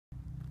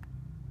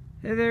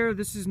Hey there,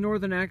 this is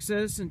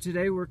NorthernAxcess, and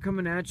today we're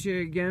coming at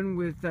you again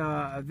with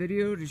a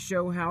video to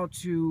show how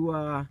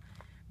to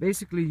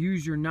basically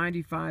use your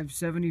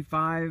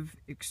 9575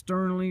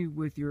 externally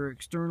with your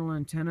external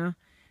antenna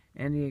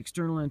and the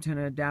external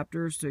antenna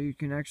adapter, so you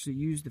can actually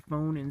use the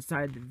phone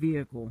inside the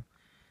vehicle.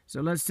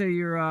 So let's say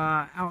you're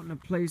out in a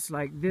place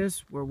like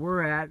this where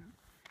we're at,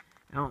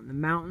 out in the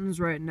mountains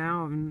right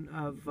now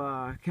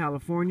of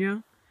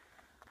California.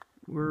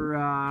 We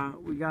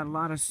got a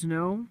lot of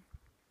snow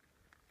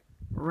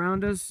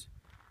around us.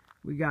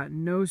 We got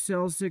no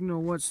cell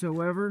signal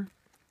whatsoever.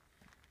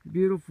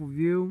 Beautiful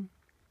view.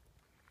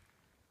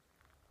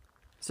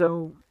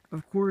 So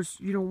of course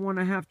you don't want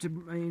to have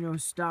to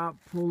stop,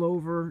 pull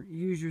over,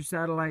 use your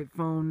satellite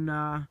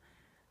phone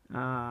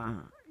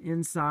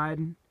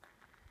inside,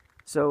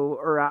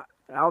 or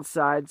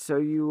outside. So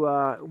you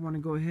want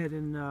to go ahead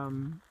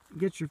and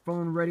get your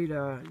phone ready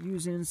to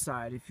use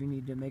inside if you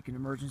need to make an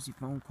emergency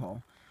phone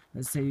call.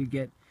 Let's say you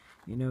get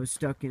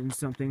stuck in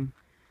something,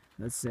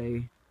 let's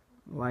say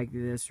like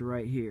this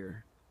right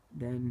here,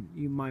 then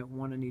you might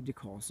need to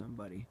call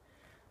somebody.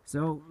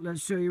 So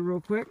let's show you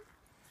real quick.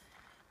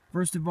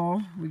 First of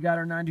all, we got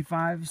our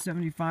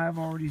 9575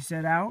 already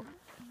set out.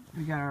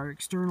 We got our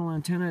external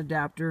antenna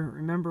adapter.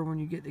 Remember, when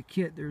you get the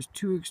kit, there's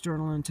two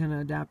external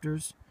antenna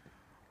adapters.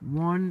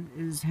 One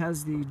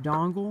has the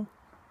dongle,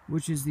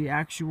 which is the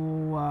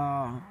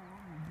actual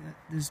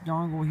this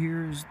dongle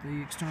here is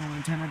the external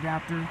antenna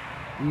adapter.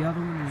 The other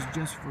one is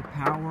just for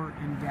power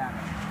and data.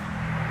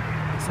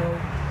 So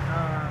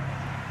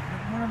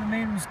one of the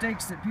main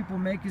mistakes that people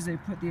make is they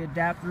put the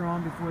adapter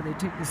on before they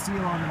take the seal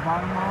on the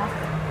bottom off.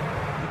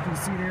 You can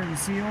see there the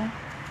seal.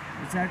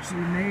 It's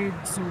actually made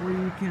so where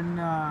you can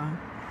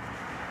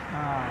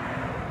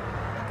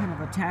kind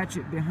of attach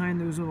it behind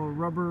those little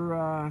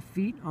rubber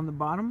feet on the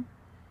bottom.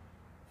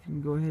 You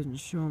can go ahead and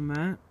show them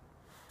that.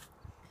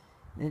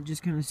 And it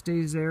just kind of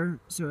stays there.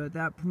 So at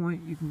that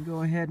point you can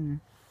go ahead and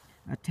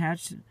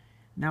attach it.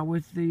 Now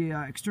with the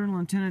external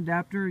antenna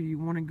adapter, you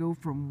want to go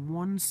from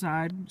one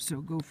side,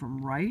 so go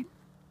from right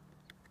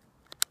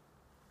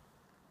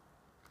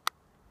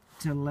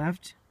to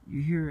left.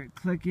 You hear it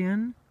click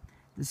in.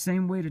 The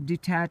same way to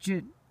detach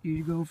it,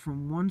 you go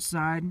from one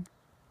side,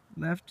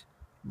 left,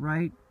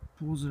 right,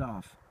 pulls it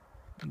off.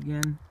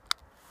 Again,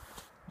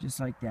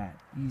 just like that,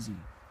 easy.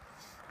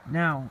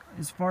 Now,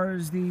 as far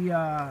as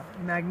the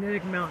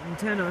magnetic mount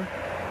antenna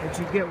that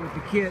you get with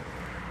the kit,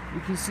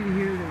 you can see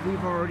here that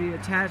we've already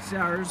attached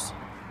ours.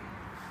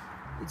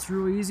 It's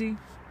real easy.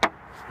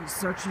 It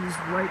suctions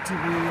right to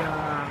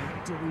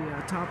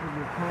the top of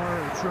your car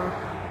or truck,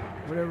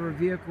 whatever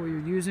vehicle you're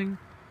using.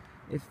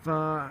 If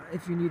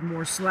you need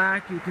more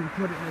slack, you can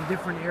put it in a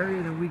different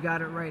area than we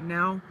got it right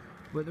now.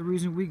 But the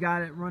reason we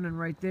got it running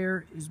right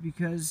there is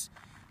because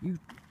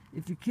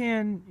if you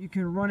can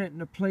run it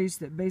in a place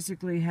that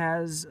basically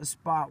has a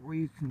spot where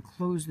you can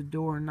close the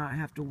door and not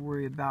have to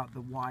worry about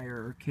the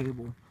wire or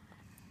cable,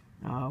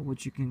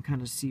 which you can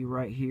kind of see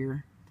right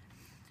here.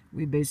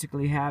 We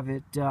basically have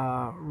it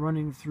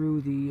running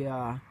through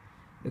the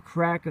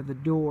crack of the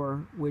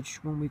door,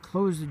 which when we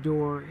close the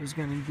door is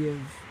going to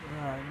give,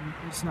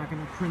 it's not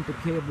going to crimp the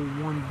cable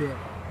one bit.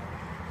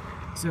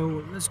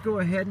 So let's go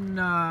ahead and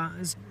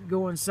let's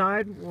go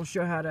inside. We'll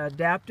show how to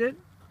adapt it.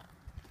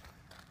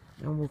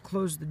 And we'll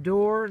close the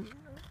door.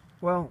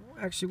 Well,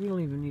 actually we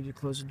don't even need to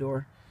close the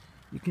door.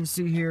 You can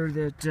see here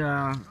that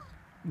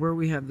where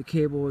we have the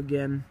cable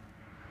again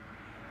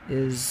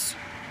is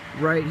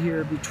right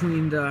here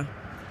between the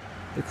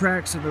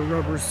cracks of the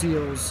rubber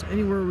seals.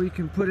 Anywhere we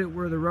can put it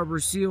where the rubber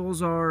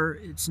seals are,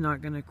 it's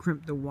not going to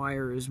crimp the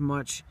wire as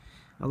much.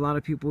 A lot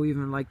of people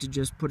even like to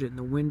just put it in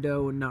the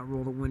window and not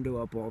roll the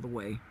window up all the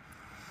way,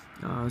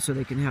 so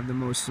they can have the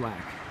most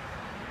slack.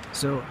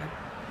 So at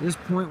this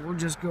point we'll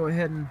just go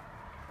ahead and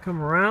come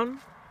around.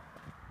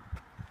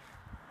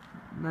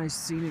 Nice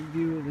scenic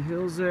view of the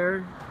hills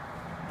there.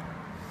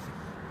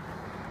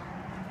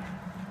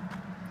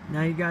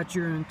 Now you got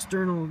your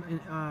external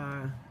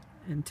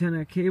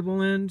antenna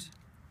cable end.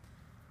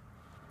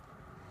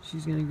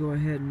 She's going to go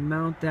ahead and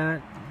mount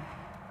that.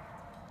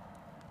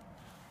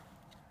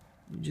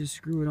 You just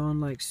screw it on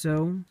like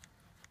so.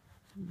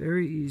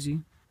 Very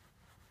easy.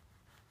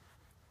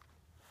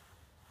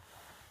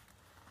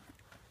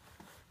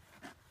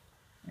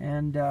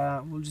 And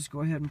we'll just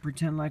go ahead and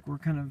pretend like we're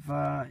kind of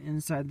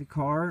inside the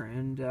car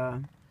and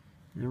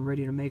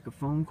ready to make a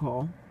phone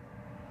call.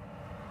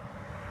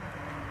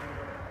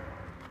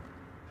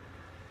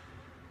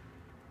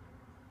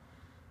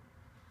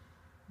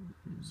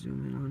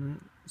 Zoom in on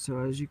it. So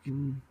as you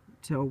can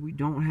tell, we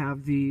don't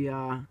have the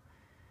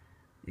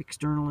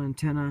external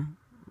antenna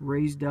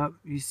raised up.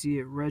 You see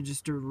it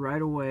registered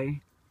right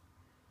away.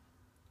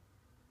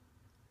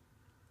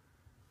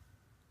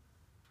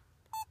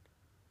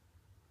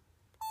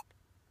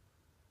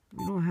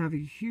 We don't have a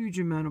huge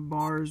amount of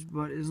bars,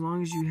 but as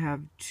long as you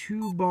have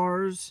 2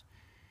 bars,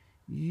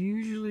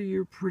 usually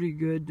you're pretty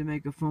good to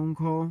make a phone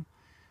call.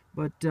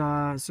 But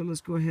so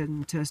let's go ahead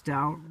and test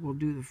out. We'll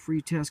do the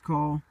free test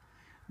call,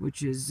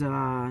 which is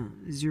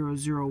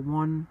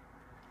 001-480-6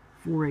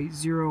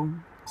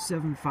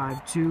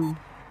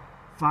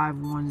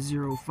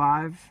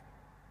 752-5105.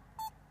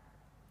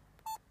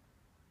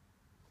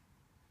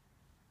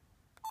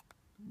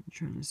 I'm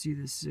trying to see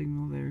the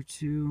signal there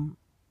too.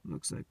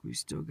 Looks like we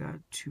still got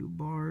 2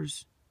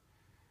 bars.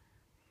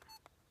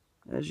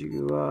 As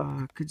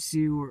you could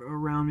see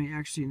around me,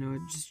 actually, no,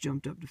 it just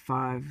jumped up to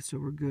 5, so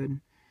we're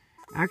good.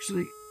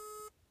 Actually,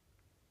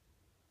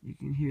 you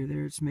can hear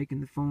there it's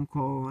making the phone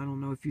call. I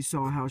don't know if you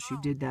saw how she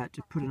did that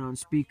to put it on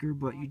speaker,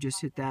 but you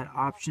just hit that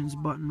options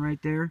button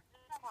right there.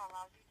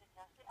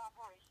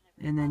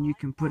 And then you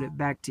can put it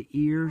back to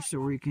ear, so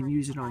where you can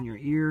use it on your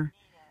ear.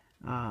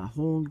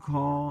 Hold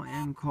call,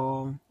 end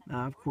call.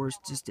 Of course,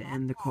 just to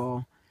end the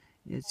call,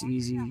 it's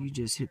easy. You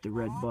just hit the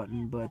red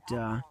button. But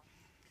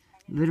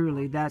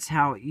literally, that's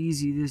how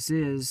easy this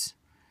is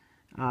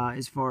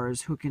as far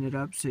as hooking it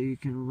up so you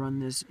can run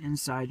this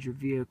inside your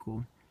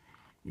vehicle.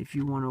 If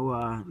you want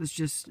to, let's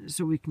just,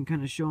 so we can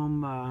kind of show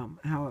them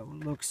how it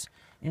looks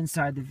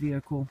inside the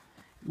vehicle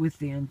with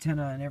the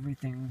antenna and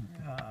everything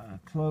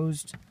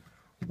closed.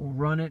 We'll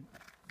run it.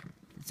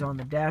 It's on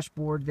the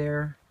dashboard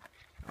there.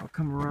 I'll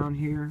come around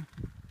here,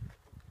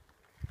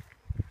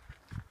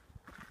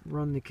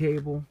 run the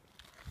cable.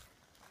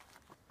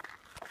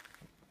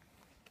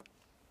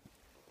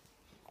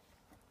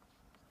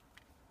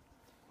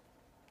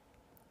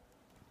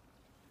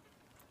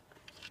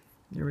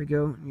 There we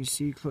go. You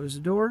see, close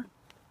the door.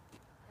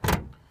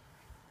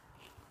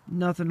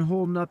 Nothing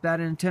holding up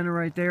that antenna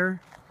right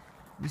there.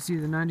 You see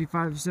the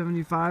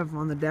 95-75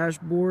 on the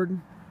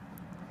dashboard.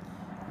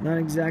 Not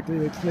exactly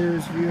the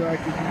clearest view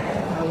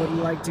I would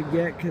like to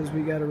get, because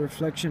we got a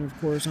reflection, of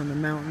course, on the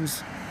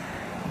mountains.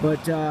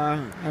 But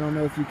I don't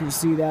know if you can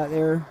see that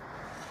there.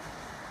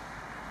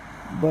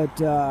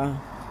 But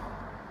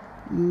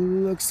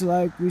looks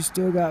like we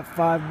still got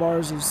 5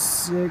 bars of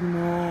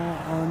signal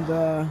on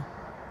the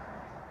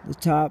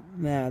top.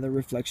 Nah, the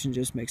reflection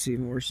just makes it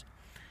even worse.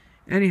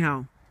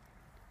 Anyhow,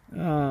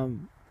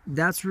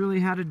 that's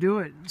really how to do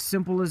it.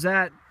 Simple as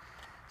that.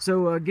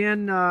 So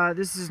again,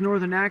 this is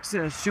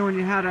NorthernAxcess showing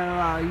you how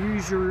to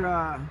use your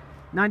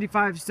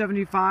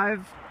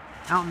 95-75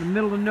 out in the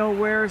middle of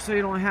nowhere, so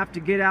you don't have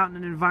to get out in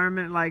an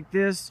environment like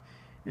this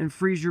and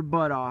freeze your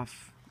butt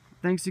off.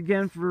 Thanks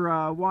again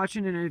for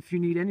watching, and if you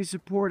need any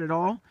support at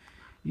all,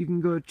 you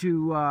can go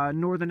to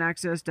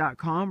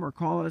NorthernAxcess.com or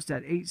call us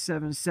at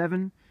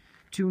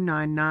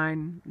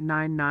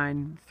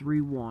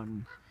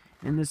 877-299-9931.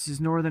 And this is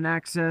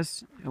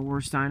NorthernAxcess, and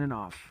we're signing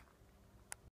off.